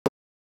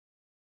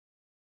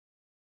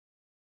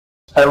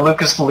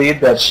Lucas lead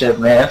that shit,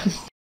 man.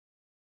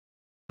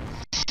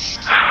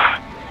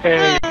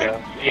 There you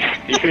go.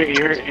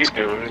 You're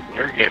doing it.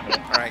 You're getting it.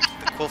 Alright,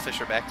 the Quillfish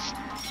are back.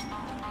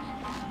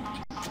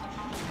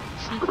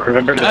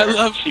 Remember that? I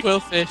love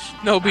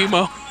Quillfish. No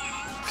BMO.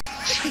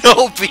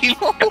 No,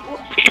 Beemo!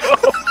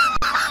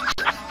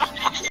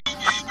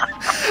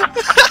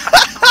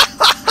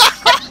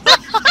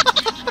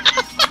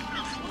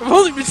 I've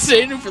only been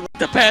saying it for like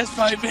the past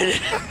 5 minutes.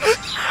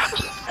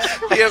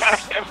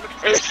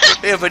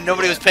 Yeah, but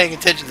nobody was paying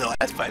attention the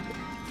last 5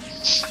 minutes.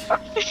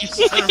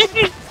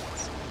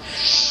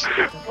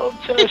 Well,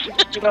 Josh,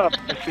 get up.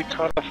 If he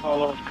caught us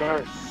all off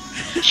guard.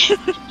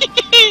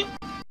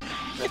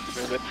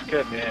 That's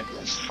good, man.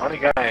 Funny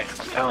guy, I'm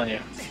telling you.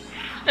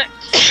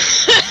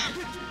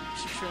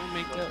 Should try and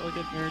make that like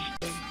a nerd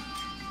thing.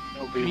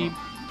 No beam.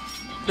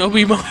 No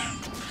BMO.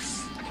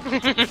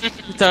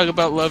 We talk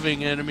about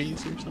loving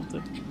enemies or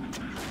something.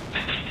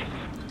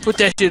 Put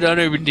that shit on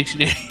Urban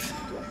Dictionary.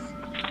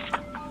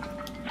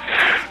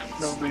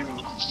 No beam.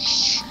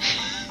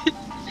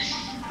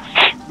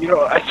 You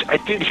know, I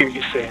did hear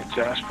you say it,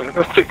 Josh, but I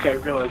don't think I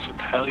realized what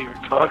the hell you were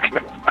talking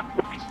about.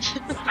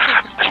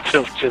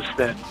 Until just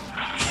then.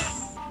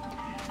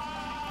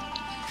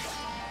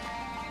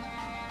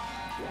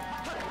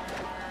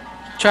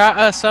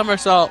 Try a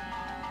somersault.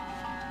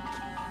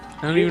 I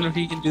don't even know if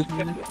he can do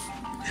that.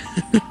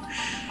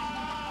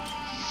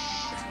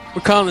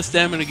 We're calling the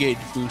stamina gauge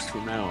boost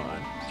from now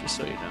on, just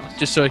so you know.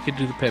 Just so I can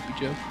do the peppy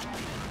joke.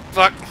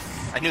 Fuck!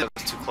 I knew that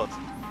was too close.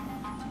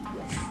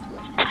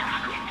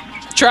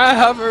 Try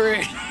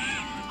hovering!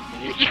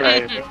 You try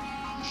it.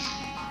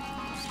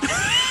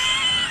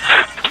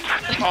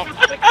 Oh,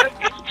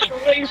 it's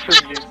away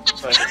from you.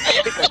 But I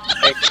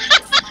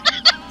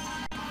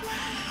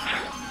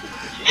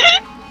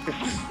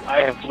think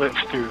I have lived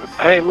through.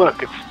 Hey,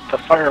 look, it's the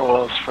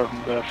firewalls from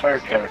the fire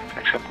cavern,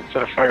 except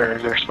instead of fire,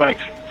 they're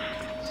spikes.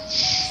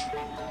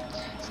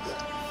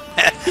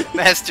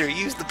 Master,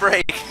 use the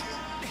brake!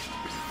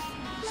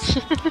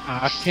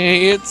 I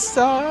can't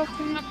stop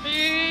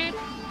it.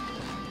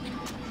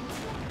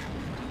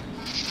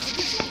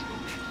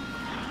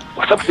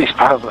 What's up with these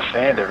piles of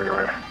sand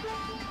everywhere?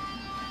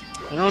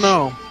 I don't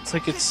know. It's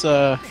like it's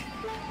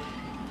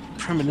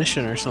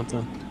premonition or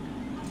something.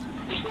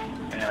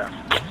 Yeah.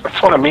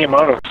 That's one of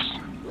Miyamoto's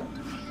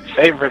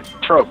favorite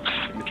tropes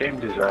in game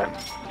design.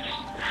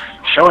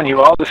 Showing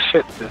you all this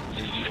shit that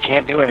you just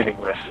can't do anything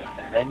with,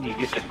 and then you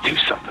get to do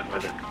something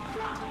with it.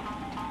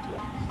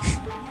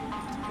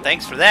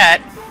 Thanks for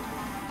that!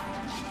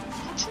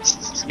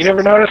 You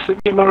never notice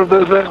that Miyamoto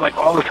does that, like,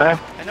 all the time?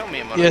 I know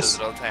Miyamoto Yes. does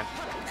it all the time.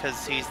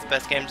 Because he's the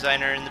best game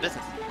designer in the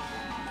business.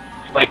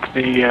 Like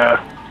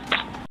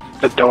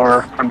the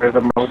door under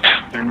the moat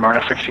in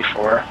Mario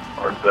 64,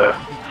 or the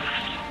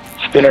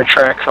spinner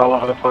tracks all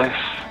over the place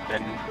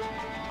in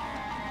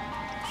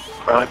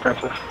Twilight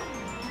Princess.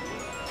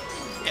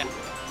 Yeah.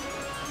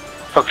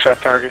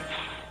 Hookshot targets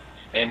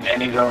in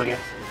any zone again.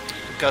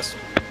 Gus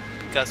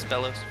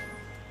Bellows.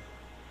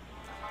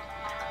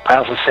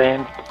 Piles of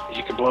sand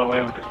you can blow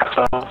away with the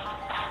clouds.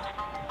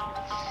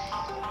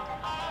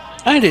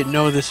 I didn't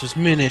know this was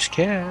Minish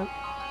Cap.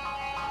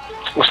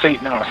 Well, see,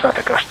 no, it's not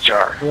the Gust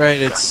Jar. Right,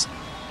 it's...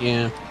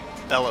 yeah.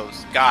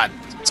 Bellows. God.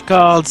 It's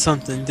called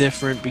something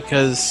different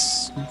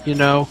because, you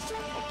know, Oops,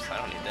 I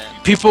don't need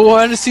that. people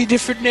want to see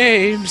different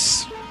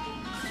names.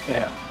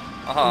 Yeah.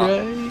 Uh-huh.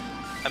 Right?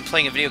 I'm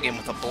playing a video game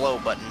with a blow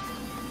button.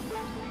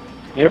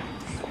 Yep.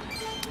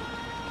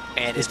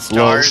 And it It's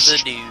stars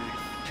blows. a dude.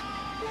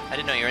 I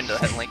didn't know you were into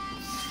that, Link.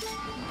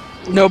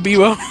 No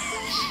BMO.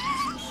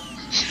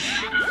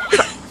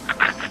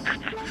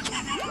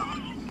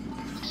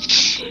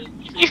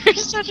 You're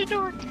such a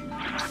dork.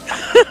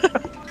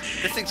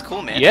 This thing's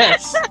cool, man.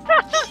 Yes.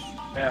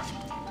 Yeah.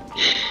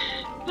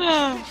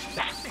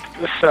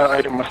 This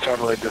item was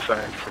totally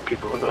designed for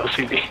people with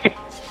OCD.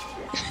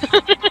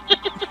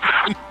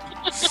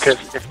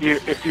 Because if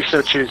you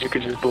so choose, you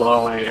could just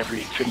blow away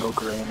every single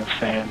grain of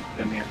sand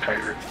in the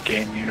entire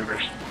game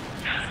universe.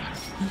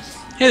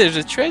 Hey, there's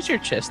a treasure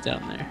chest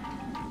down there.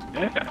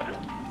 Yeah.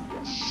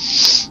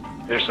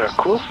 There's a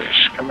cool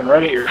fish coming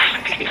right at your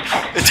face.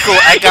 It's cool.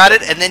 I got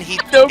it, and then he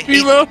No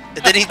BMO.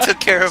 and then he took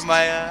care of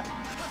my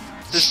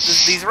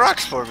these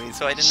rocks for me,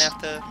 so I didn't have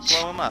to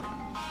blow him up.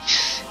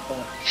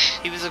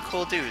 He was a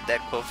cool dude,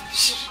 that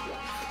Quillfish.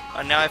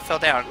 Now I fell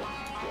down,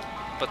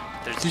 but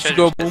there's a Did treasure you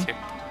go chest boom? here.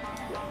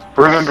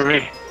 Remember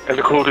me as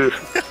a cool dude.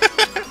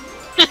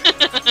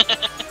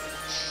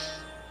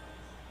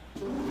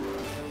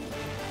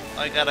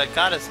 I got a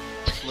goddess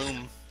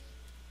bloom.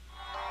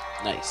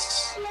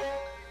 Nice.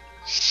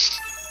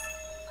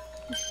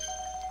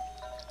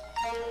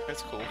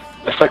 That's cool.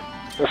 It's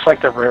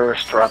like the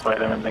rarest drop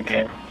item in the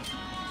game.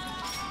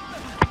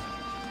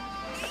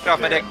 Get off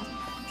my dick.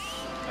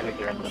 I think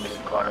they're in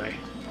limited quantity.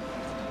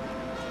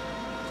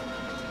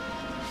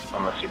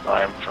 Unless you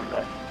buy them from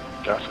that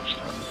Joseph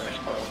Stone that I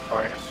spoiled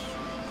for you.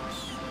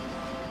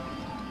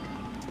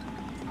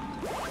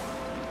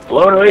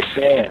 Blown away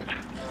sand.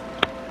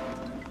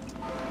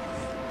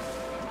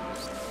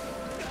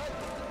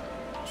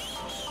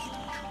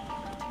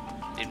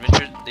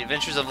 The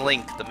Adventures of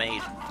Link, the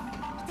maid.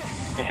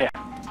 Yeah.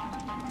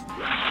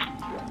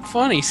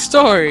 Funny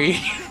story.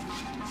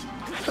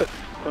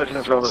 Legend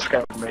of Zelda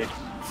Skyward Maid.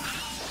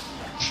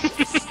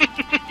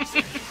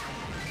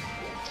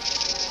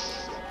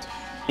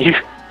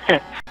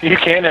 You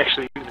can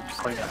actually use it to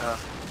clean a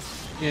house.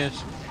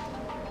 Yes.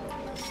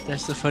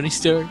 That's the funny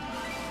story.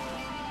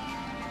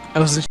 I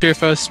wasn't sure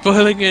if I was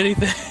spoiling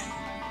anything.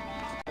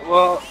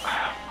 Well,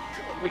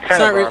 we It's kind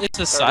not of really, it's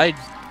a side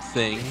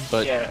thing,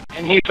 but yeah,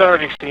 and he's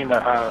already seen the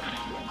house.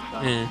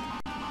 So. yeah.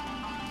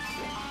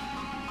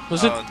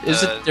 Was it?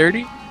 Is it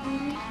dirty?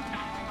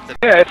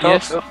 Yeah, it's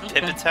Yes. also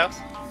Tippet's house?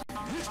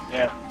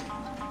 yeah.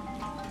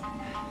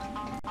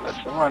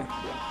 That's the one.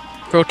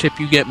 Pro tip: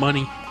 you get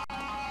money.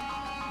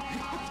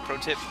 Pro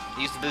tip,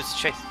 use the boost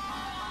to chase.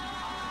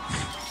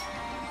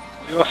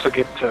 You also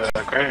get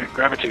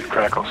gratitude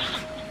crackles.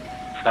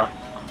 So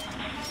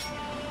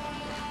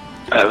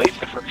at least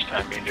the first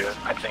time you do it,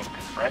 I think,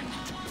 right?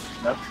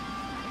 No.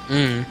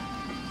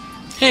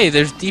 Hey,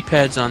 there's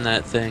D-pads on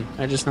that thing.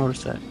 I just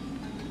noticed that.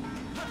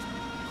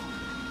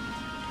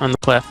 On the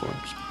platforms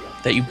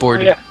that you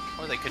boarded. Yeah.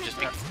 Or they could just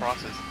be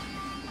crosses.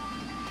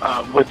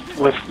 With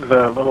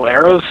the little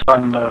arrows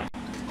on the.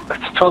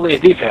 That's totally a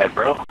D-pad,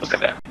 bro. Look at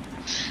that.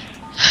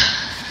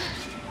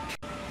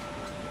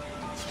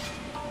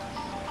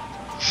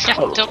 Yeah,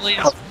 totally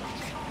is.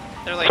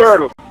 They're like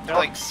Turtle. they're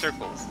like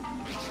circles.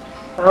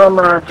 Oh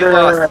my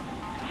god.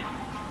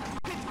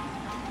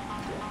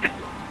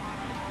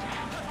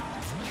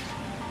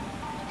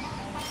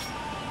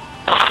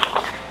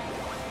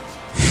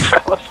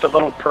 What's the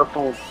little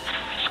purple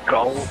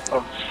skull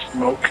of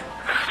smoke?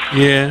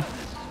 Yeah.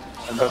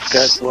 And those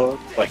guys blow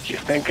like you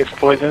think it's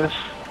poisonous?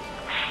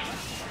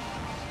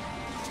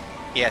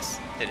 Yes,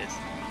 it is.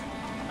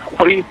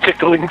 What are you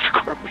tickling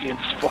scorpions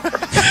for?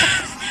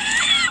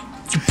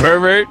 You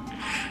pervert.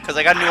 Because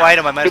I got a new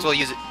item, I might as well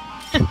use it.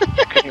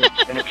 Can you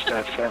finish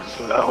that sentence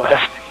without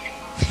laughing?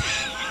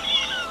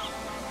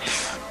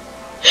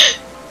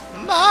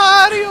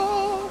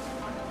 Mario!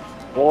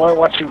 Boy,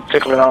 what you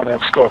tickling on them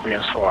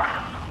scorpions for?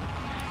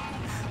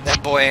 That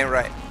boy ain't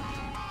right.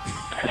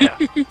 Yeah.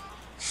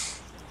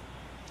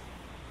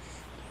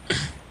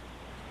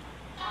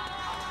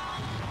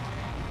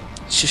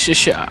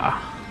 Sha.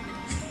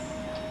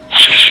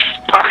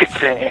 Pocket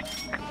thing.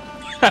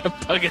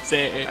 Pocket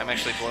sand. I'm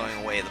actually blowing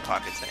away the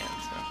pocket sand,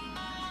 so.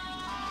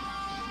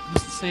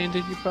 What's the sand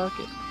in your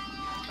pocket?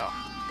 Oh.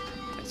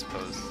 I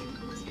suppose.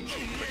 Put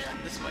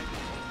it this way.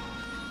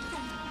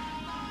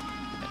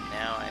 And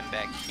now I'm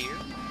back here.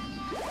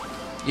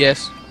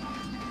 Yes.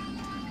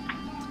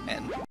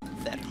 And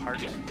that heart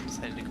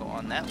decided to go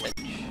on that ledge.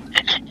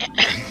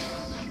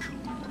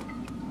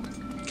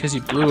 Because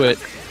you blew it.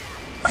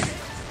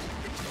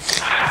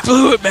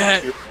 Blew it,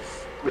 Matt!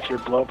 With your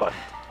blow button.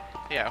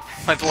 Yeah,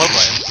 my blow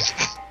button.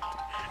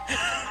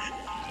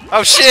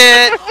 Oh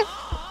shit!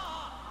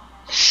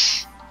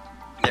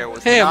 There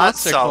was Hey, not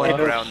monster solid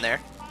cloud. ground there.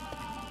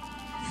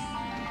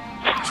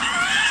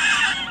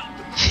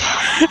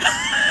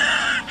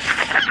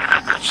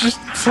 Just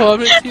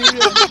plummet you.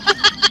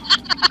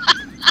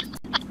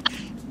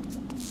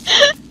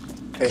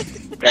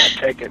 Gotta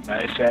take it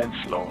nice and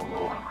slow.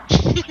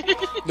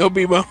 No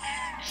BMO.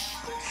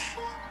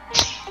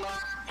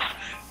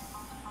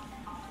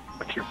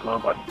 With your blow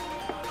button.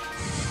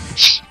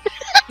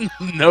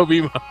 No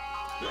BMO.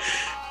 You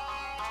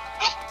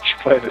should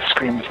play the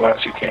scream as loud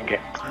as you can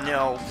get.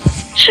 No.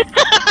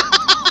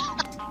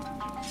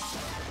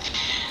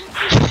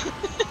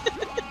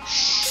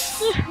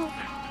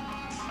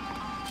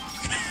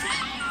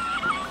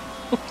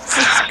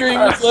 Scream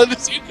as loud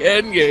as you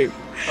can game.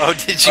 Oh,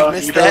 did you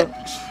miss that?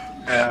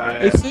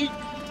 I think.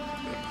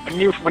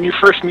 When you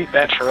first meet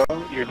that troll,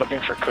 you're looking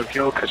for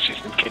Kokyo because she's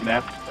been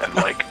kidnapped, and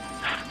like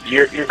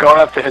you're going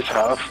up to his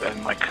house,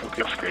 and like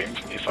Kokyo screams,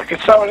 and he's like,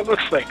 "It's not what it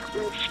looks like.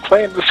 We're just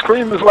playing the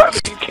scream as loud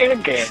as you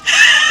can game."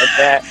 And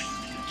that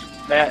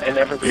and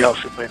everybody else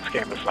who played this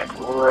game was like,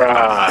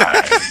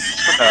 "Right,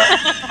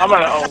 I'm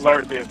gonna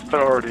alert the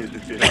authorities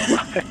if you don't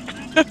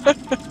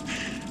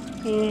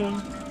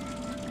mind."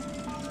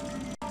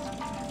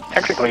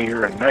 Technically,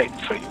 you're a knight,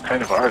 so you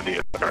kind of are the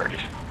authorities.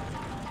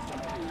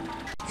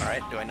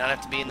 Alright, do I not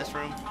have to be in this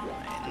room? Am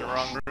I in the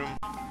wrong room?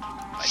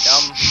 Am I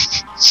dumb?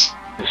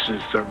 This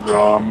is the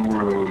wrong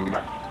room.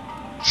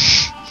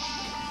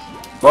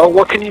 Well,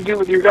 what can you do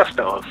with your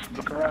gusto?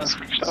 Look around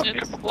for stuff you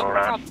can blow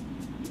around.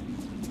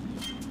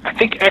 I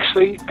think there's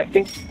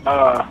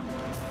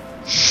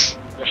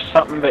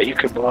something that you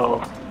could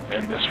blow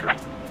in this room.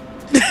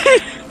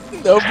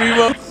 No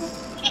BMO.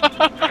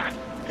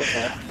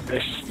 Yeah,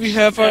 We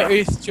have our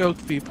 8th joke,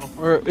 people.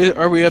 Or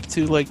are we up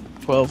to like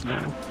 12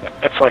 now?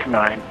 it's like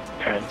 9,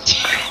 10.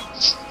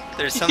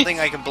 There's something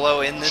I can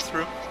blow in this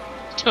room?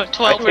 12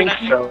 I or think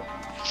 9. so.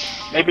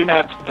 Maybe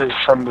not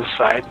from the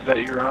side that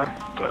you're on,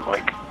 but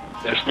like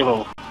there's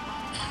little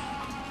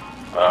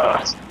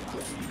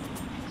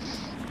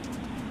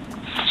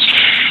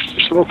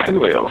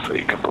pinwheels that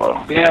you can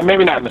blow. Yeah,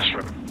 maybe not in this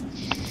room.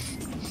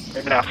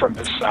 Maybe not from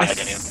this I side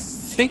anyway.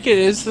 think it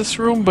is this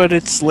room, but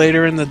it's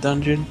later in the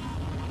dungeon.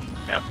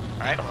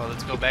 Alright, well,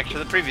 let's go back to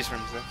the previous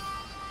rooms then.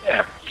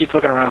 Yeah, keep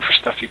looking around for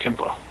stuff you can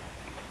blow.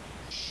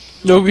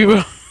 No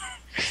Bebo.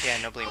 Yeah,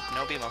 no bleemo.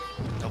 No BMO.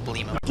 No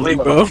bleemo.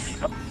 Bebo.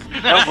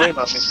 No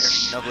Bleemo in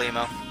here. No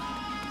bleemo.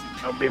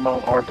 No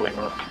Bleemo or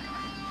Bleemo.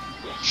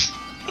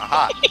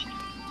 Aha!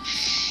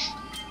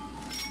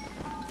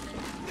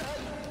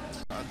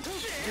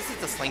 This is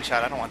the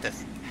slingshot, I don't want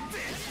this.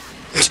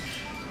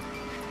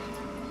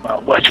 Well,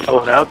 why'd you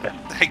pull it out then?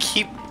 I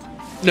keep...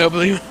 No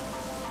Bebo.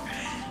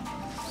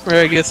 Or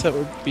I guess that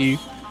would be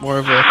more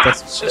of a,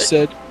 that's what she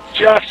said.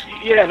 Josh,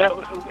 yeah, that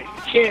was, you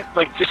can't,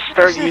 like, just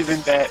start using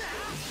that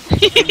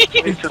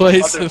In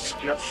place of...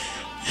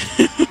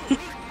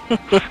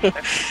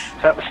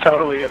 That was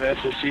totally an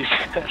SSG,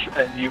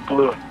 and you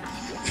blew it.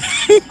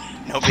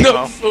 No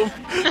BMO.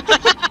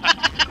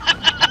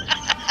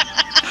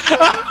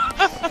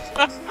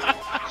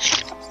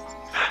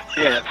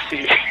 Yeah,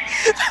 see,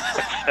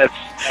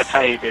 that's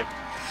how you do.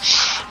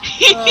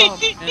 Oh,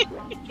 man.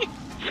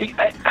 See,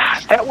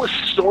 that was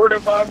sort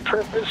of on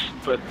purpose,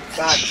 but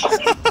not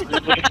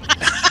really.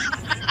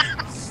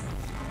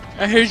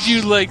 I heard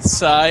you like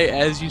sigh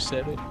as you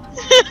said it.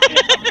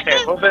 Yeah,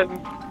 okay, well then you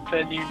know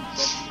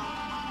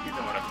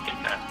what I'm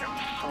getting at. It was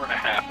sort of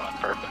half on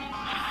purpose.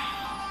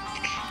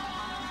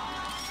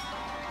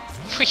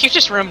 You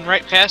just roamed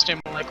right past him,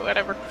 like,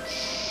 whatever.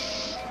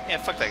 Yeah,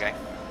 fuck that guy.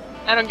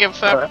 I don't give a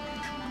fuck.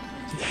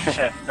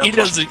 Yeah, no He problem.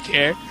 doesn't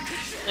care.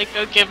 Like,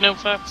 don't give no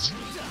fucks.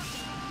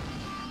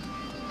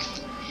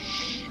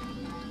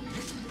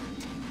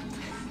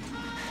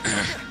 I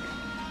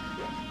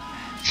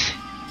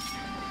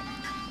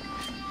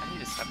need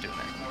to stop doing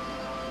that.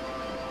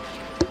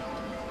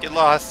 Get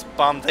lost,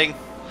 bomb thing.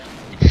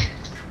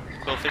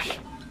 Quillfish.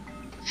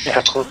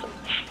 Yeah, close.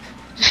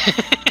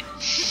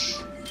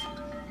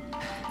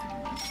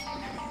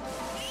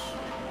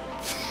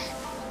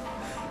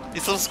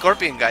 These little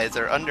scorpion guys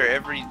are under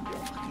every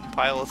fucking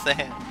pile of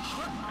sand.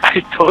 I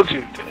told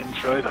you to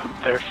enjoy them.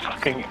 They're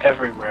fucking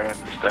everywhere in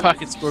this dungeon.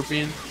 Pocket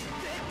scorpion.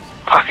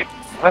 Pocket.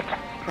 What?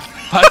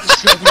 Pocket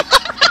scorpion.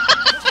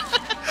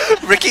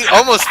 Ricky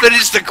almost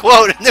finished the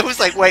quote and it was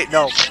like, wait,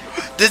 no.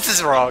 This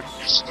is wrong.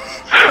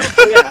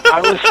 Yeah,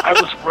 I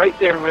was right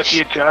there with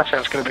you, Josh. I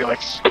was gonna be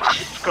like,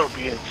 pocket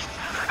scorpions.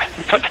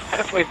 But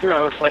halfway through, I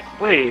was like,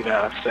 wait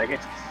a second.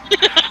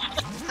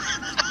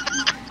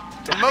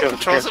 The remote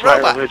controls a Against my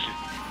robot. religion.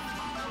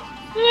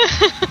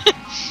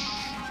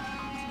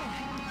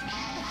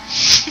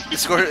 The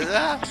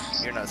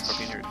you're not a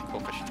scorpion, you're a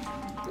goldfish.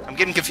 I'm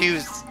getting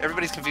confused.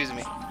 Everybody's confusing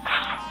me.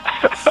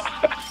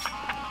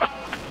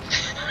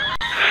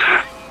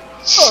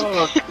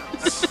 Oh,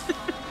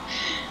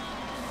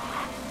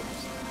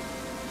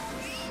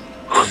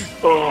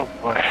 oh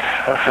boy,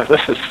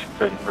 this has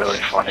been really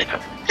funny.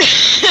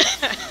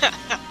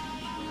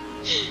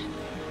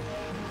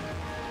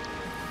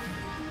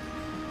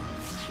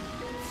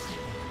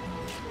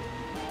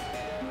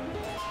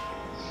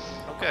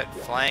 Oh good,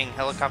 flying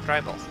helicopter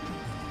eyeballs.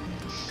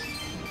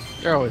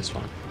 They're always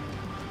fun.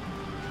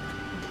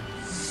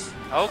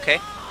 Okay,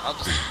 I'll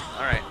just...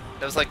 Alright.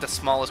 That was like the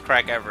smallest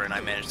crack ever and I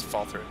managed to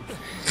fall through.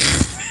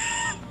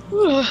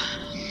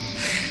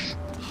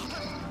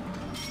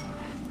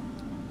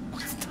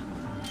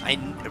 I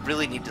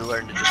really need to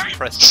learn to just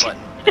press the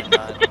button and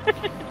not...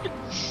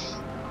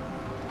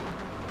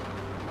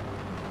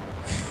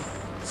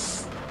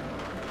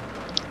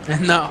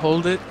 And not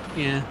hold it?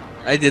 Yeah.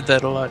 I did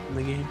that a lot in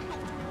the game.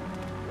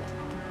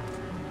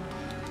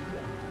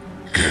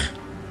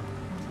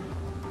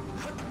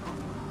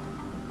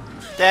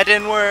 That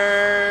didn't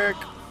work!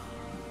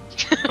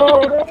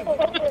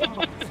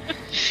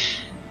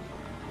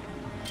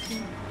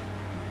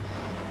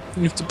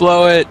 You have to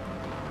blow it.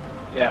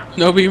 Yeah.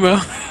 No Bemo.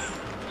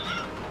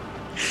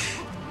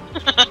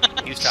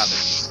 You stop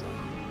it.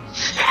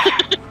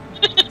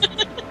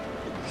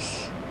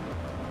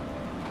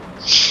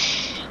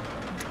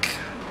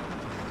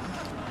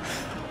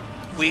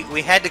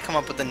 We had to come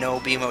up with a no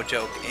BMO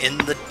joke in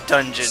the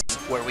dungeon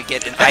where we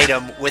get an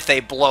item with a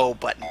blow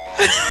button.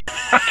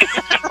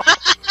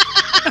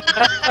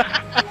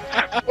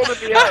 What are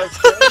the odds?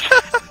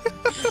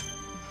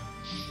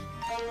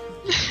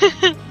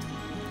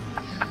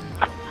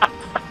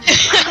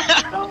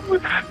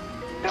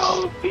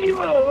 No,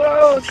 Bevo!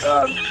 Oh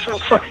god, it's so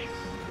funny.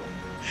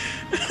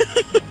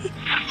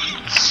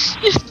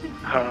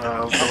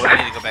 Oh I boy.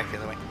 need to go back the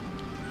other way.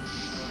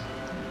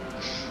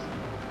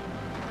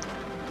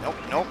 Nope,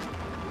 nope.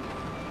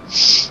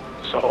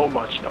 So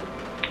much no.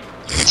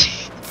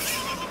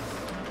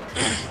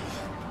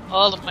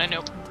 All of my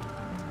nope.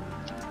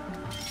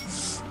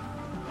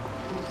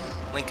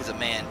 Link is a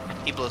man.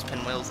 He blows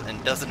pinwheels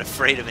and doesn't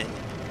afraid of it.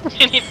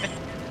 Anything.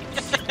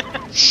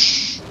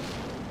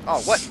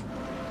 Oh, what?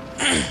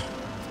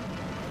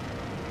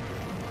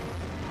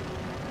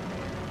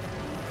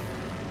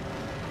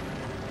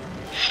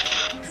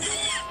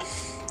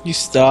 You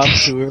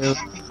stopped too early.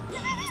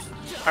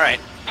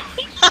 Alright.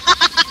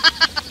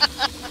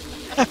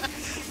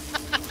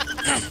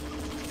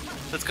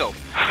 Let's go,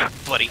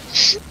 buddy.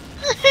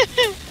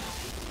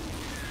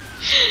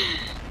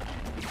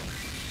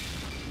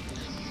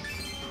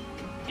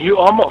 You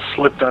almost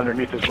slipped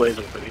underneath his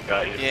laser, but he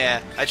got you.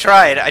 Yeah, I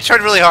tried. I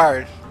tried really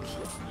hard.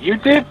 You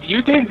did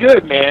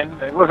good, man.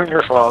 It wasn't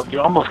your fault.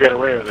 You almost got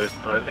away with it,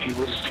 but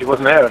he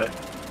wasn't having it.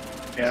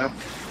 You know?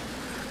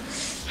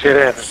 Shit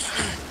happens.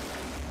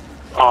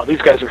 Oh,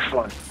 these guys are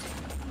fun.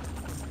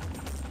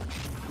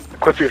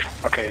 Equip your...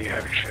 Okay, you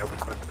have your shield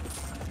equipped.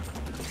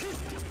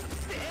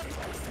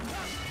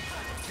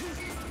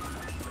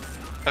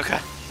 Okay.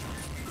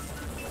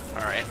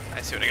 Alright,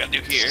 I see what I gotta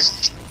do here.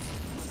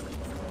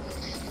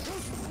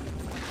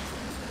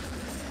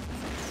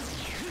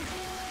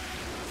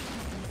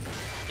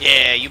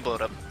 Yeah, you blow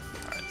it up.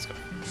 Alright, let's go.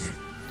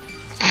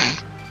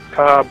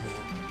 Cobb.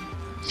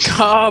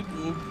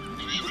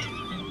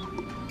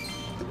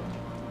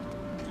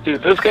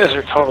 Dude, those guys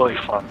are totally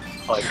fun.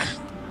 Like,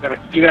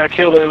 you gotta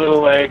kill their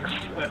little legs,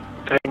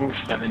 things,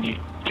 and then you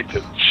get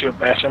to shoot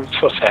bash them. It's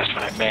so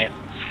satisfying, man.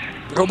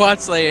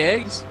 Robots lay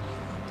eggs?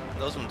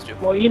 Those ones do.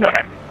 Well, you know,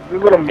 the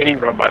little mini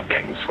robot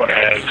things,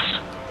 whatevs.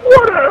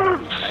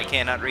 Whatevs! I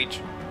cannot reach.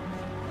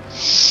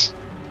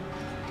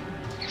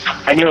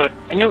 I knew it.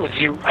 I knew it was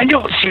you. I knew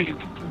it was you.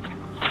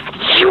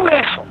 You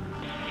asshole.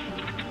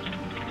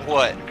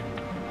 What?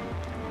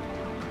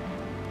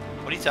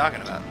 What are you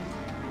talking about?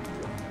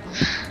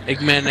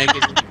 Eggman,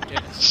 Eggman.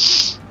 And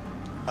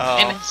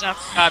Oh, it's not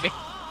Bobby.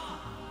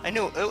 I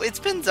knew. It's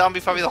been Zombie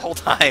Fobby the whole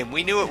time.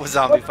 We knew it was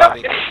Zombie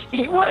Fobby.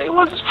 He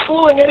wasn't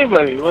fooling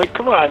anybody. Like,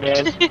 come on,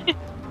 man.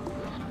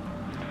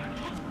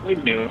 We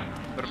knew.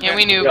 But Yeah,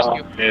 we knew it We was all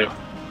you. knew.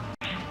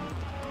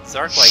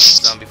 Zark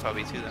likes Zombie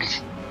Fobby too, though.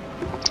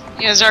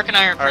 Yeah, Zark and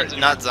I are Or friends.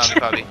 not Zombie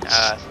Fobby.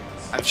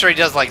 I'm sure he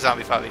does like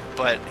Zombie Fobby,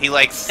 but he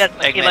likes He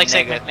Eggman likes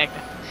Nega. Eggman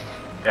Nega.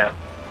 Yeah.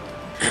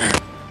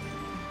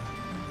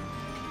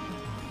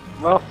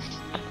 Well.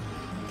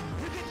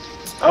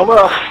 Oh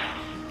well.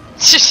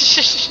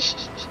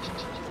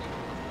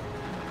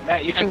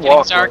 Matt, you I'm can kidding,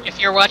 walk. Zark. If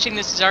you're watching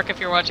this, Zark, if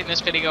you're watching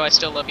this video, I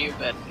still love you,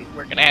 but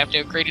we're gonna have to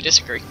agree to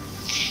disagree.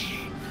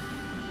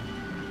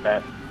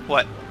 Matt,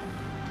 What?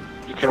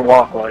 you can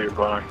walk while you're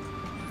blowing.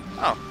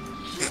 Oh.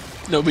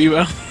 No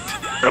Bebo.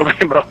 No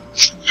rainbow.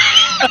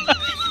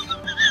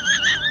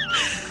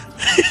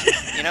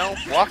 You know,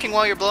 walking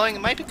while you're blowing,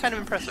 it might be kind of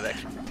impressive,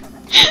 actually.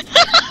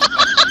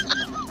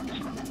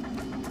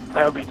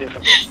 That would be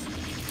difficult.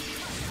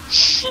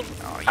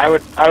 Oh, I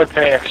would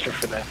pay extra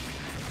for that.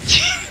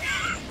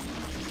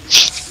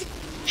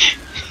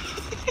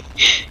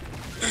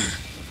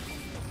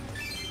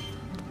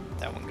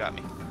 that one got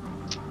me.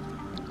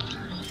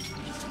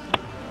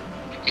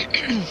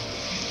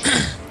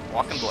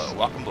 Walk and blow,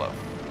 walk and blow.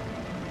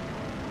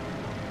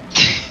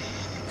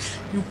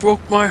 You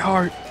broke my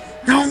heart.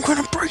 Now I'm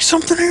gonna break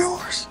something of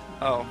yours.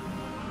 Oh.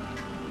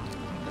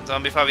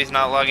 Zombie Fobby's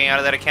not logging out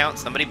of that account.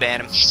 Somebody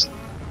ban him.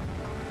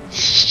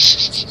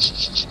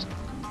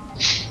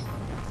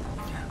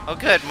 Oh,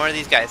 good. More of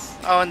these guys.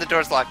 Oh, and the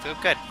door's locked. Oh,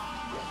 good.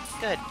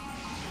 Good.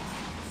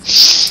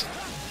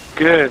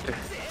 Good.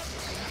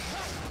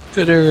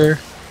 Gooder.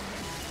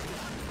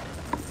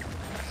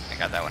 I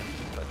got that one.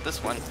 But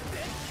this one.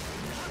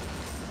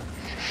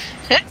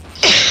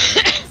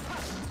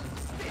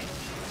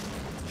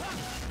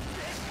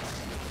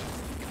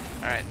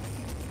 Alright.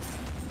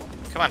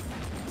 Come on.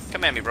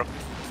 Come at me, bro.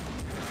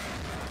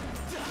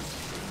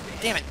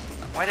 Damn it.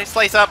 Why did I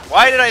slice up?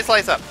 Why did I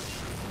slice up?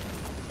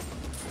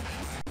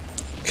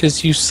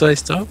 Cause you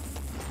sliced up?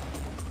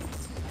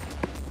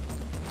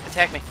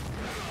 Attack me.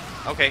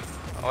 Okay.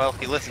 Well,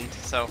 he listened,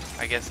 so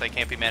I guess I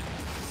can't be mad.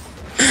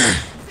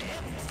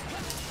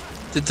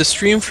 Did the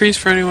stream freeze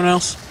for anyone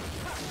else?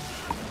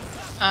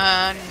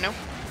 No.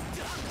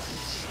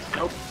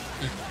 Nope.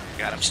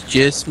 Got him. It's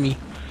just me.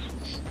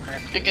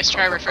 I guess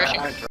try refreshing.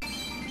 Did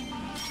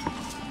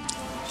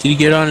he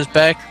get on his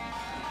back?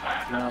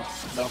 No,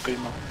 no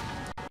people.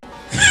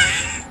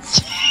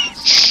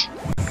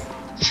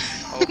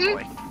 Oh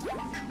boy.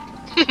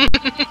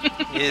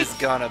 It's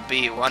gonna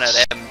be one of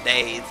them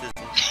days, isn't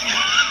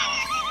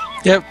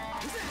it? Yep.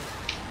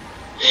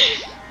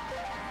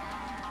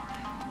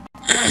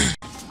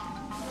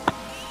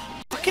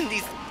 Fucking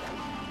these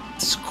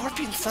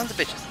scorpion sons of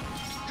bitches.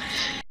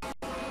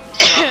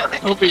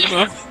 Oh,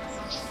 Bebo.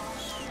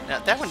 No,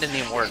 that one didn't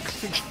even work.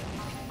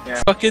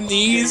 Fucking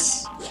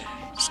these.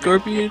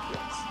 Scorpion.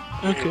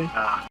 Okay.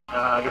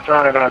 You're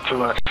throwing it out too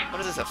much. What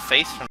is this, a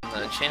face from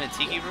the Enchanted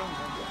Tiki room?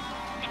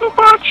 Too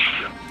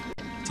much!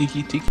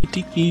 Tiki tiki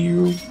tiki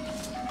room.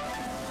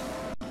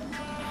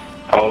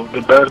 All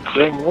the birds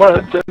sing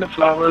once and the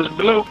flowers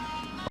blow.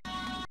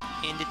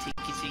 In the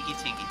tiki tiki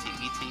tiki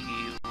tiki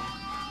tiki.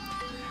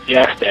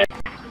 Yes, Dad.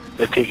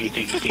 The tiki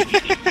tiki tiki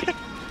tiki.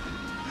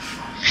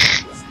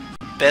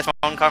 Best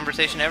phone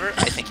conversation ever?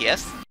 I think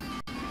yes.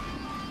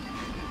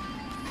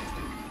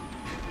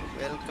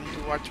 Welcome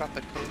to our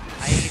tropical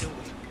hideaway.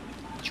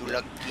 You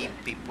lucky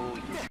people.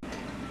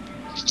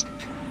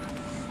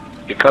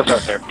 Because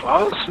of their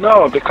claws?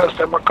 No, because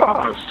they're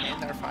macaws.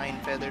 And our fine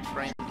feathered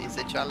friend is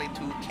a jolly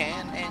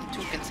toucan, and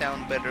two can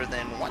sound better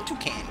than one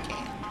toucan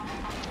can.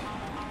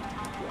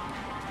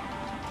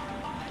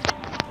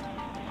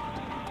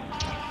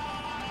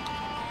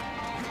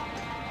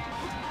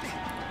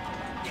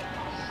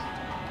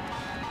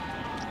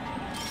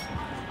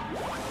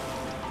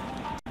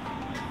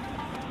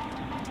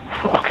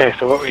 Okay,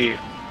 so what were you...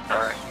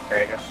 Alright,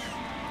 there you go.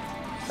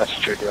 That's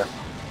what you're doing.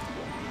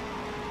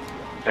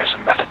 There's a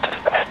method to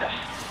the madness.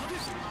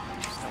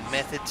 No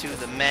method to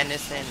the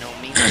madness and no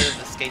means of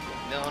escape.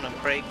 Gonna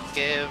break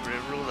every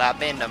rule. I've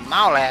been them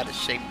all out of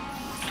shape.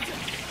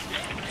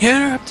 You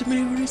interrupted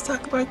me when he's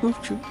talking about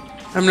Goof Troop.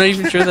 I'm not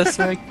even sure that's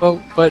the right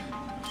quote, but...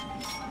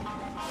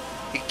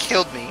 He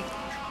killed me.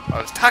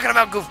 I was talking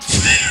about Goof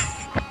Troop.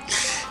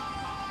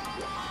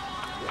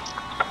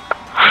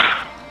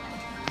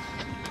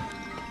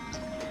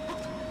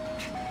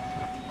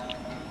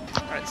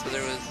 Alright, so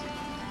there was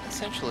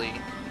essentially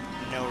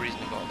no reason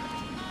to go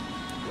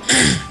there.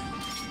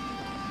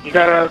 You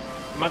got a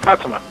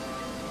Magatama.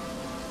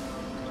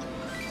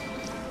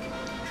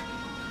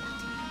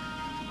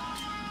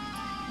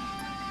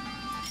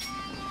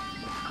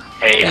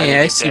 Hey,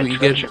 I see what you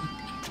get.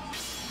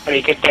 How do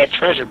you get that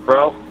treasure,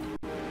 bro?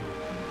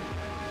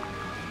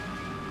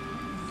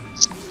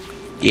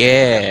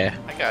 Yeah.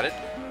 I got it.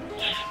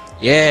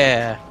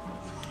 Yeah.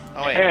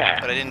 Oh wait, Yeah.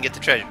 but I didn't get the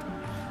treasure.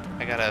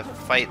 I gotta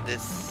fight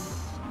this...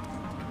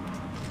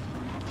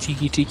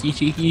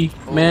 Tiki,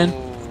 man.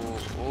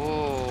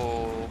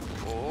 Oh.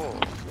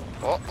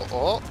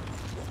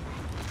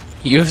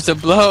 You have to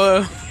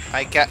blow him.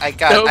 I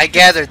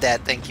gathered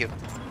that, thank you.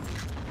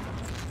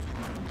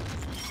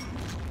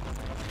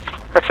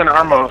 That's an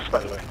Armos, by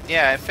the way.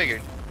 Yeah, I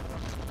figured.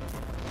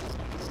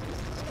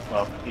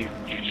 Well, you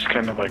just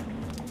kind of like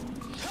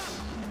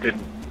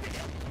didn't.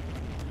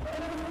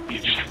 You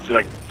just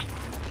like,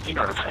 you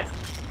know what I'm saying.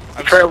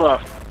 You trailed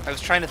off. I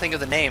was trying to think of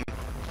the name.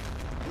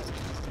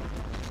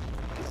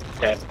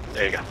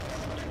 There you go.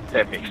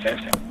 That makes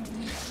sense.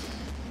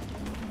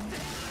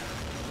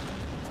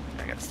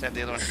 I gotta stab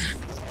the other one.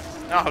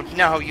 Oh,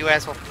 no, you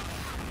asshole.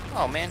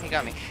 Oh man, he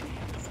got me.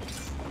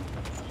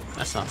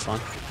 That's not fun.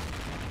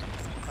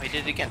 Oh, he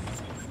did it again.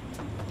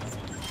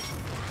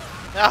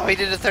 No, he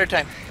did it a third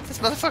time. This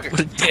motherfucker.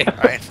 What a dick.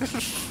 Alright.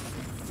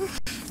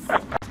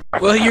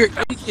 Well, you're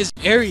in his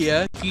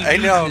area. I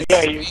know.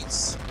 Yeah, you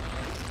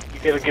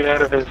gotta get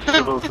out of his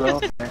little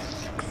zone.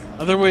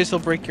 Otherwise, he'll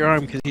break your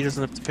arm because he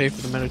doesn't have to pay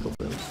for the medical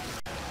bill.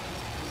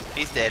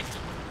 He's dead.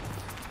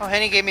 Oh,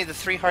 Henny gave me the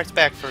 3 hearts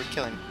back for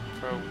killing,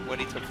 for what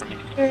he took from me.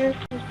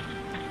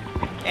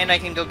 And I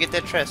can go get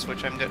that chest,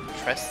 which I'm good.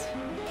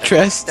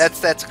 Trest?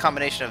 That's a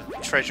combination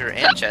of treasure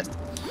and chest.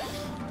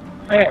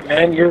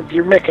 Man,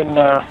 you're making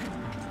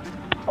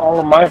all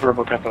of my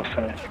verbal couples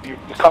finish. You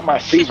caught my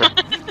fever.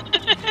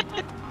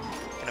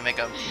 Gonna make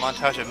a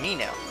montage of me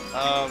now.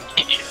 I'm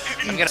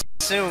gonna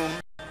assume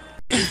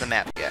it's the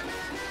map. Yeah,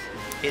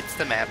 it's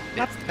the map.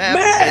 It's the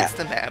map. It's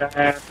the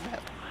map.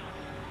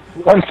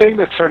 One thing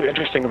that's sort of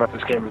interesting about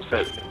this game is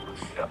that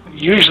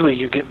usually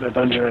you get the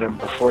dungeon item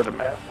before the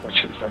map,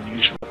 which is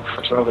unusual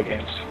for Zelda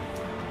games.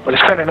 But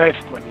it's kind of nice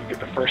when you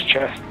get the first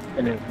chest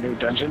in a new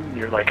dungeon.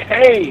 You're like,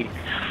 hey,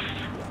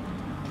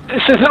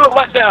 this isn't a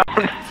letdown.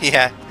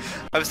 Yeah,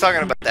 I was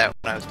talking about that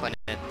when I was playing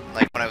it.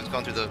 Like when I was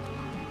going through the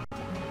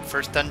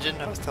first dungeon,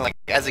 I was telling, like,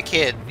 as a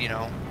kid, you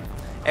know,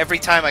 every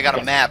time I got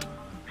a map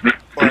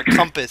or a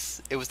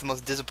compass, it was the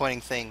most disappointing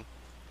thing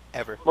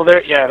ever. Well,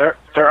 there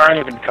aren't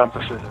even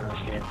compasses in this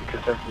game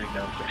because everybody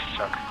knows they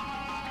suck.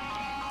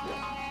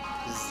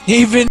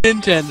 Even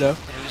Nintendo.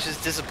 It was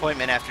just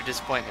disappointment after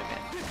disappointment,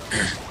 man.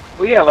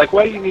 Well, yeah, like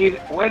why do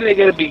they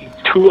gotta be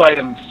 2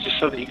 items just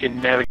so that you can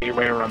navigate your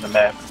way around the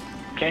map?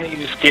 Can't you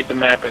just get the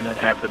map and then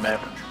have the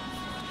map?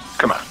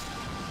 Come on.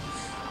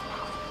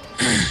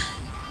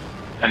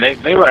 And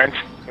they learned.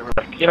 They were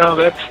like, you know,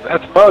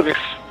 that's bogus.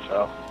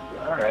 So,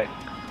 all right.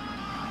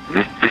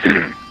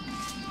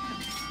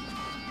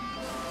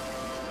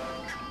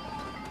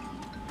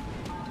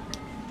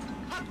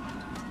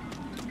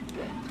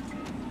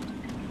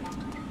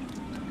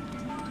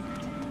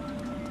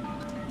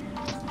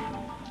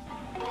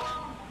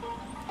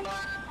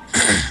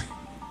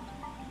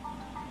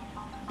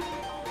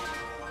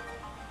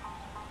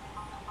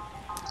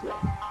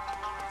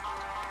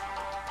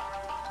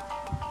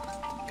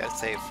 Gotta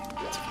save.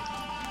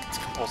 It's a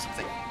compulsive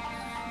thing.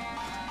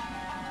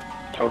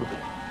 Totally.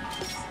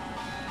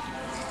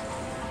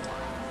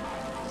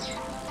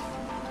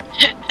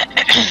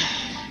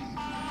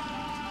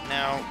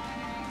 Now,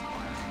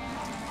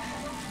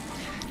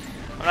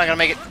 I'm not gonna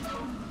make it.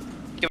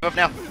 Give up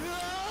now.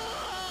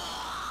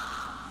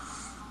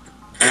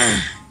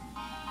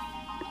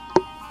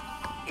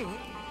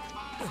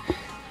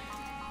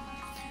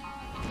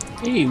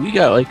 Hey, we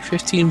got like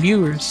 15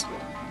 viewers.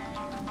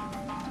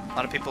 A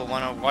lot of people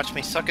want to watch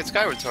me suck at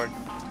Skyward Sword.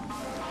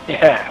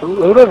 Yeah,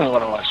 who doesn't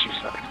want to watch you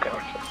suck at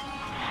Skyward Sword?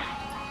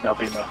 No,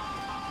 BMO.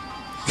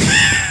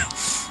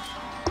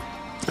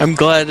 I'm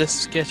glad this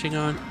is catching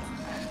on.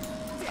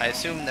 I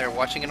assume they're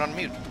watching it on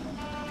mute.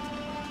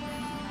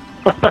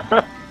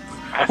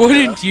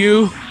 Wouldn't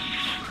you?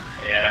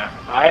 Yeah,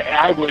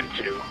 I would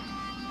too.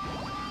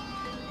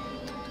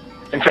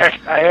 In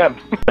fact, I am.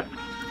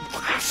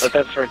 But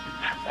that's for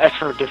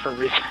a different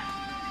reason.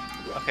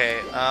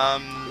 Okay,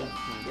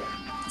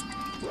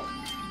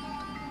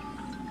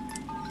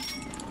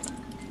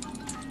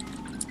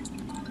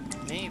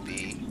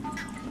 maybe.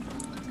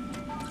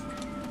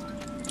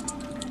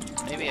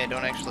 maybe I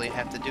don't actually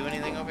have to do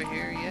anything over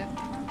here yet.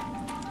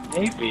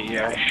 Maybe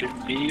I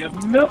should be a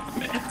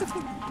milkman.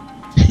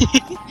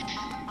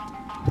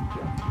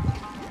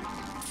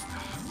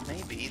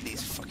 Maybe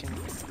these fucking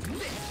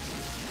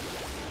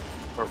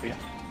Scorpion.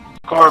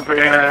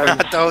 Scorpion!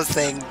 not those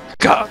things.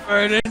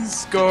 Covered in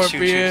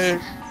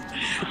scorpion.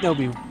 No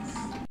be.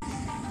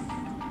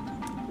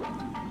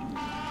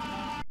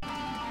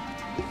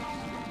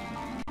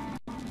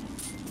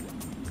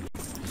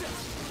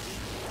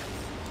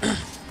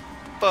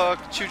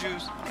 Fuck,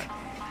 choo-choos.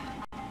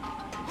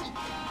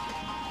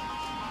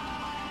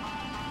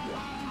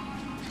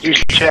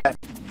 Use chat.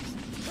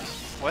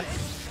 What?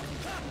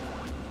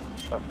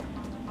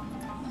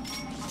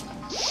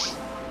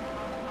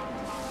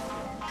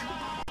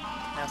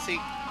 Now see.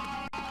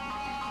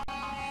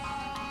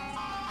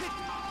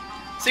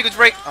 Sequence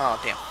break. Oh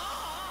damn.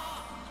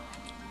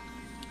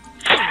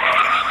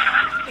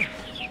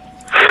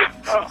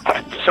 Oh,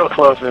 I'm so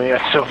close to me.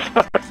 I'm so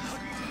far.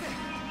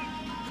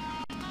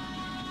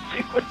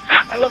 Sequence.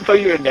 I love how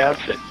you announce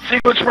it.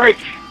 Sequence break.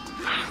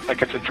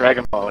 Like it's a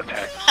Dragon Ball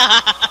attack.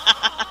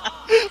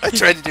 I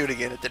tried to do it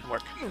again. It didn't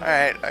work. All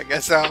right. I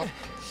guess so.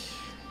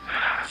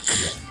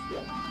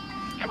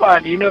 Come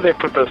on, you know they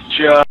put those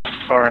just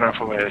far enough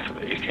away so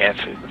that you can't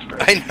see the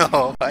spread. I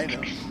know. I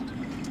know.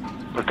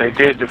 But they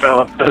did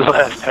develop the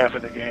last half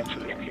of the game so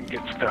that you can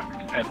get stuck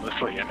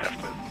endlessly and have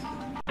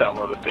to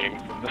download a thing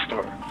from the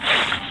store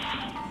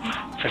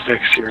to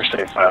fix your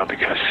save file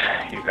because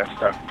you got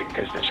stuck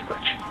because there's a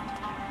glitch.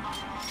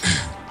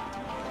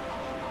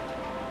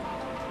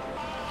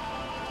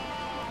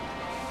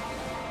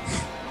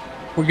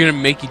 We're gonna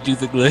make you do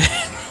the glitch.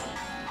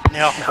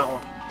 No. No.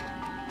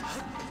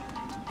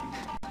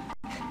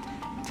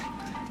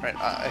 Right.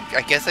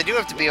 I guess I do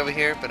have to be over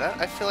here, but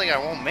I feel like I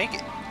won't make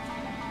it.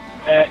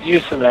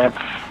 Use the map.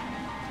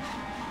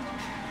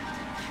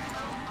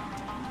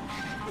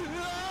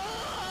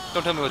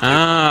 Don't tell me what to do.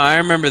 Ah, I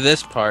remember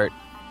this part.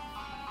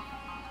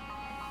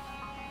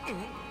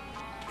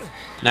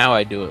 Now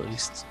I do at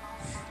least.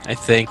 I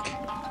think.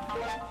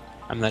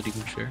 I'm not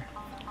even sure.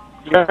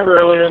 You remember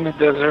earlier in the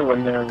desert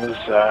when there was,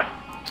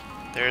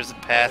 There's a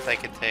path I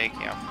could take.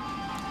 Yeah.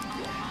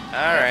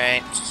 All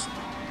right.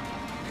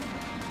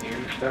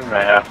 use the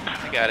map.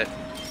 I got it.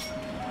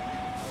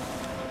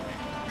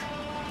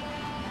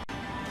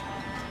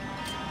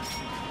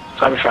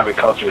 Simon probably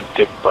called you a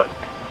dick butt.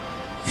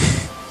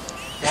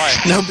 Why?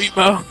 No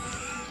BMO.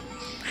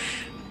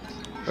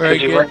 Or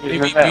Because you weren't maybe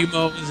using that.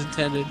 BMO was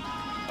intended.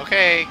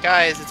 Okay,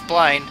 guys, it's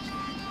blind.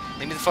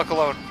 Leave me the fuck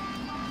alone.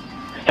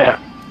 Yeah.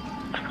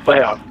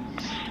 Play off.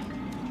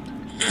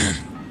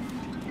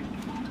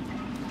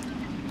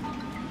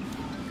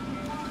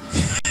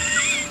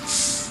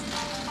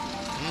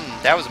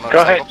 That was a Go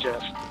motorcycle. ahead,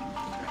 Jess.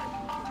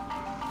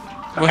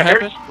 What I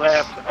heard happened? you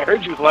laugh. I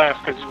heard you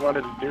laugh because you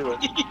wanted to do it.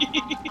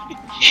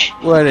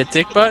 What, a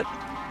dick butt?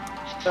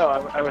 No,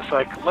 I was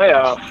like, lay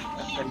off,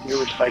 and you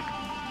were just like,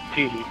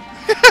 tee.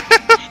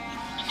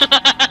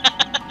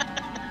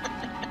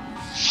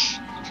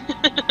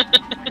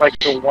 Like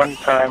the one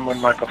time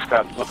when Michael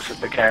Scott looks at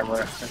the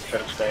camera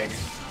instead of saying,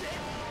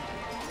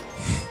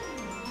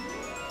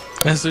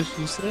 That's what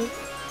you said?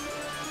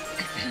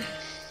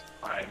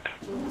 mind.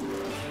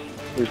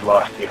 We've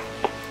lost you.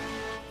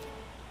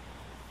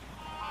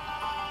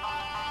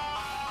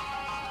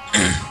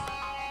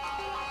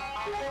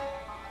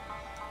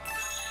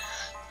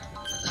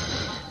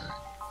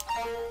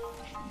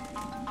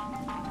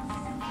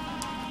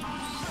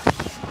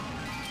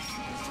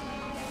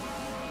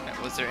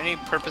 Was there any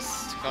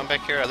purpose to going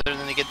back here other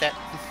than to get that?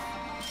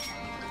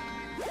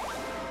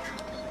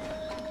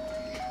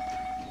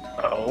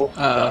 Oh.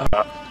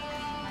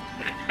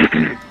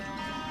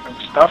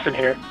 There's stuff in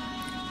here.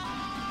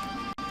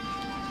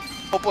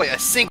 Oh boy, a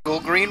single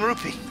green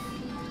rupee.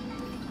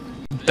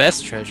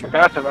 Best treasure.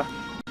 Fatima.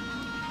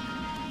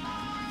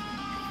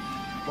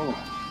 Ooh.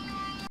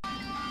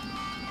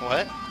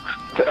 What?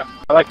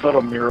 I like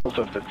little murals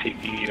of the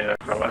TV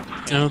robot.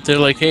 You know, they're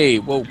like, hey,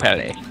 whoa,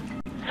 Pele.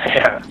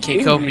 Yeah.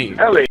 Can't call me.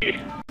 Ellie.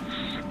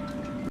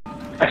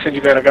 I said you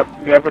gotta go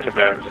to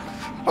bed.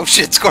 Oh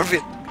shit,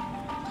 Scorpion!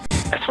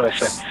 That's what I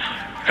said.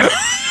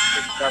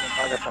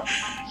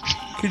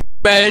 Could you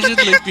imagine,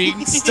 like,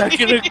 being stuck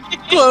in a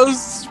closed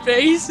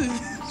space and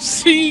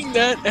seeing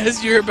that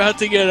as you're about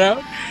to get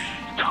out?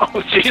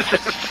 Oh,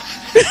 Jesus.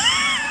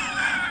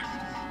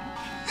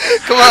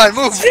 Come on,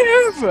 move!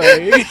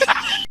 Terrifying.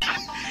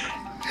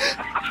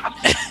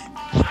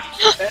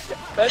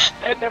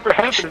 That never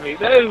happened to me.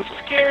 That is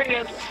scary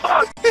as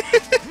fuck.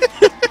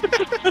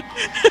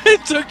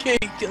 It's okay,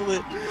 kill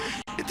it.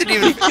 It didn't You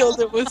even. killed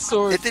it with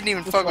swords. It didn't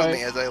even fuck with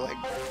me as I like.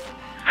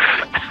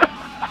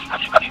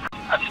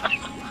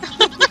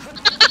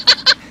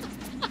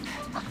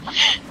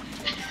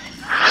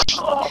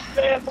 Oh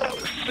man, that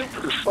was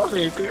super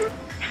funny, dude.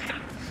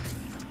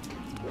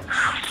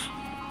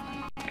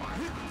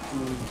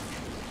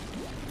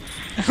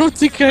 I don't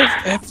think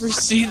I've ever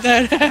seen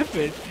that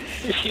happen.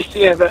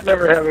 Yeah, that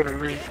never happened to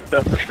me.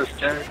 That was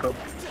hysterical.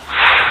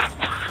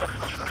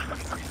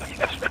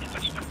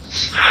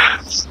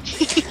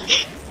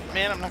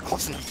 man, I'm not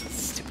close enough to this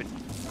stupid.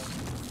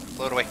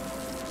 Blow it away.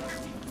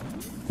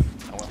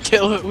 Oh well.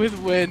 Kill it with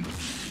wind.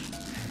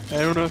 I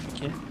don't know if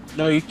you can.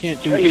 No, you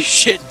can't do Yeah, you-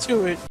 shit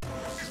to it.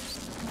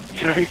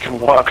 You know you can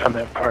walk on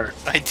that part.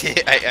 I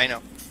did. I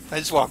know. I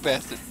just walked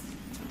past it.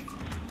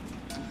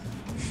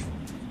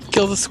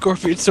 Kill the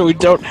scorpion so we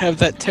don't have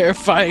that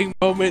terrifying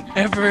moment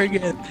ever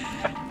again.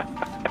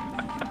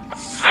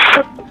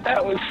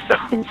 That was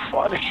so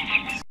funny.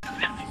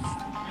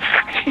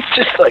 He's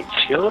just like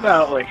chilling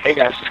out, like, hey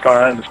guys, what's going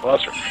on in this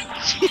boss room?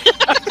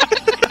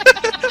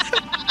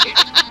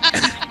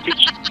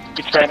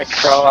 You trying to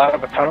crawl out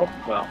of a tunnel?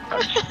 Well,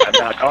 I'm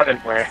not going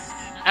anywhere.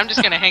 I'm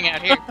just gonna hang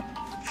out here.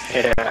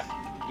 Yeah,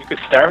 you could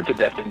starve to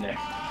death in there.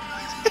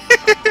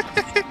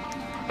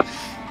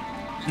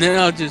 Then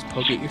I'll just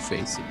poke at your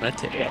face with my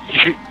tail. Yeah,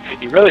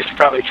 you really should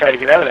probably try to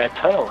get out of that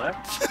tunnel, huh?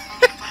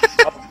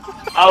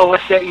 Oh,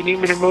 what's that? You need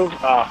me to move?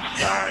 Oh,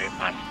 sorry, I'm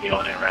not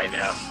feeling it right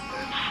now.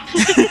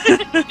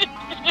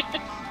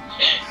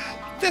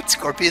 That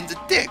scorpion's a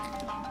dick.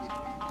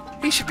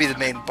 He should be the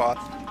main boss.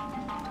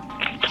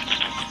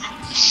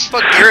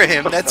 Fuck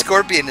him. That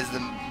scorpion is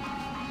the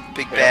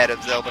big bad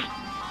of Zelda.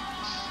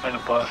 I'm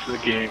the boss of the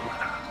game.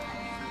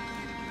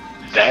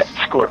 That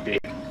scorpion.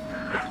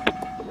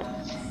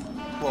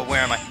 Well,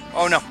 where am I?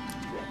 Oh no.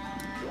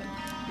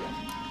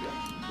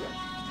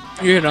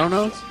 You don't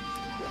know?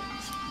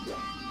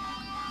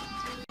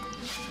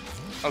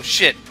 Oh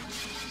shit.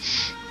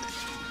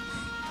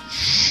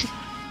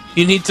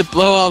 You need to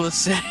blow all the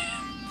sand.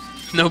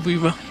 No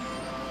Bebo.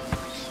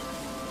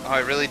 Oh, I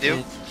really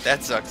do?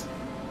 That sucks.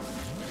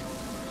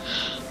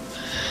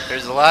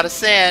 There's a lot of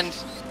sand.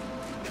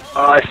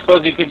 I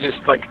suppose you could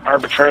just, like,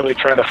 arbitrarily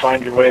try to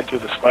find your way through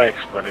the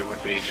spikes, but it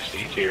would be just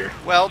easier.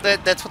 Well,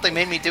 that's what they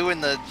made me do in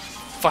the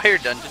fire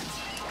dungeon.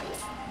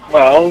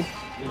 Well,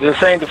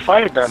 this ain't the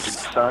fire dungeon,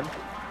 son.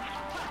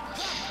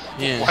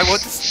 Yeah.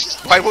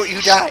 Why won't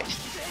you die?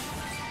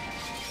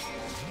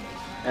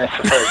 That's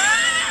the first.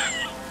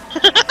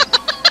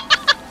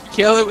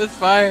 Kill it with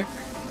fire.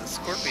 The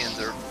scorpions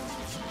are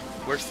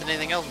worse than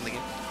anything else in the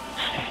game.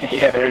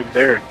 Yeah,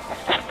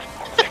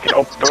 they can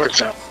open doors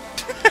now.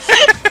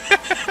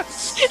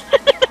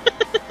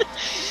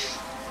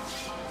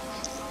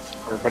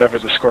 Or whatever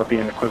the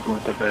scorpion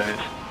equivalent of that is.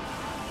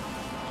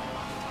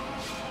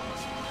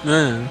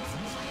 Man.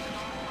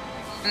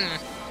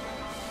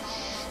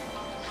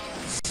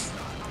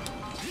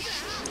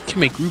 Can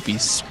make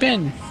rupees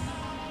spin.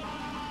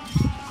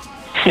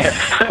 Yeah,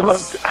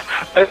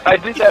 I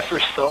did that for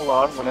so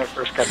long when I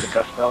first got the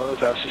Gust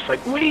Mellows. I was just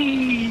like,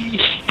 wee!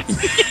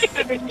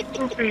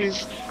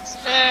 Rupees.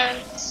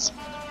 Yes.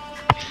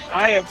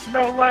 I have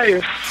no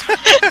life.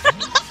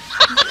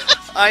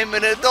 I'm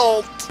an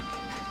adult.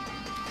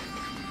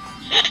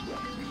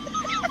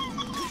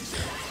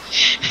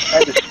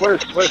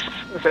 What's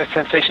that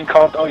sensation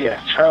called? Oh yeah,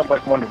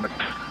 childlike wonderment.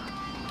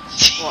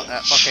 Well,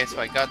 okay, so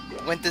I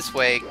went this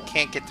way,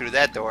 can't get through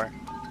that door.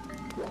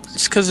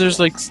 It's because there's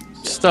like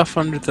stuff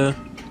under the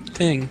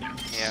thing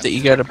Yeah. that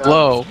you gotta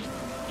blow.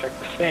 Check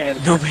the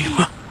sand. No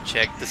Bebo.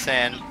 Check the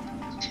sand.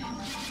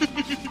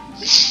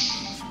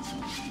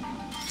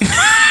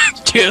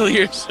 Kill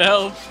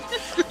yourself.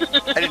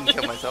 I didn't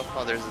kill myself.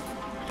 Oh, there's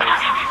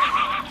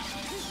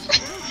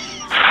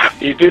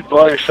You did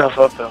blow yourself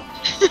up though.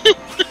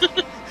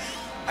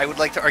 I would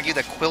like to argue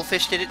that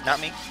Quillfish did it, not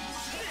me.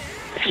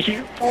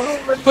 You blew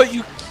it. But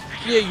you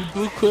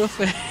blew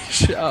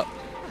Quillfish up.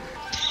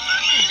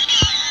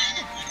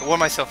 I wore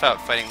myself out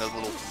fighting those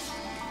little...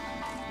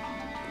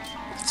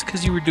 It's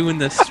because you were doing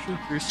the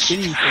super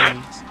spinning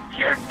things.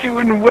 You're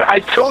doing what I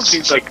told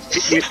you. Like,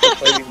 get used to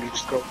fighting these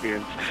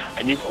scorpions,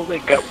 and you've only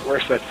got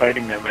worse at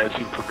fighting them as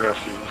you progress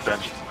through this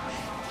dungeon.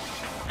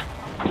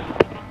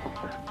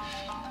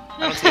 I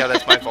don't see how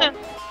that's my fault.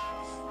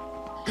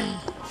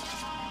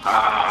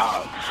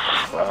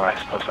 Well, I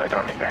suppose I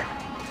don't either.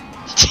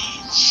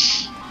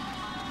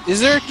 Is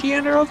there a key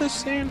under all this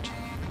sand?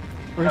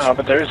 No,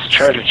 but there is a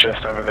treasure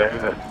chest over there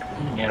that,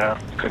 you know,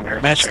 couldn't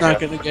hurt. Matt's to check not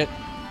out. gonna get.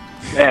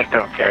 Matt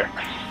don't care.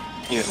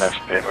 He doesn't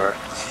have to pay for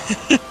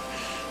it.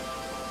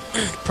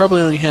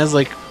 Probably only has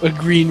like a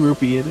green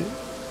rupee in it.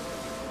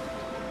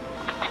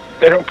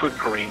 They don't put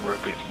green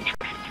rupees in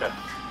treasure chests,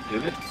 do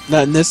they?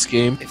 Not in this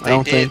game. If I they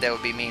don't did, think. that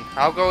would be mean.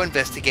 I'll go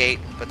investigate,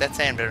 but that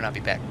sand better not be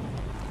back.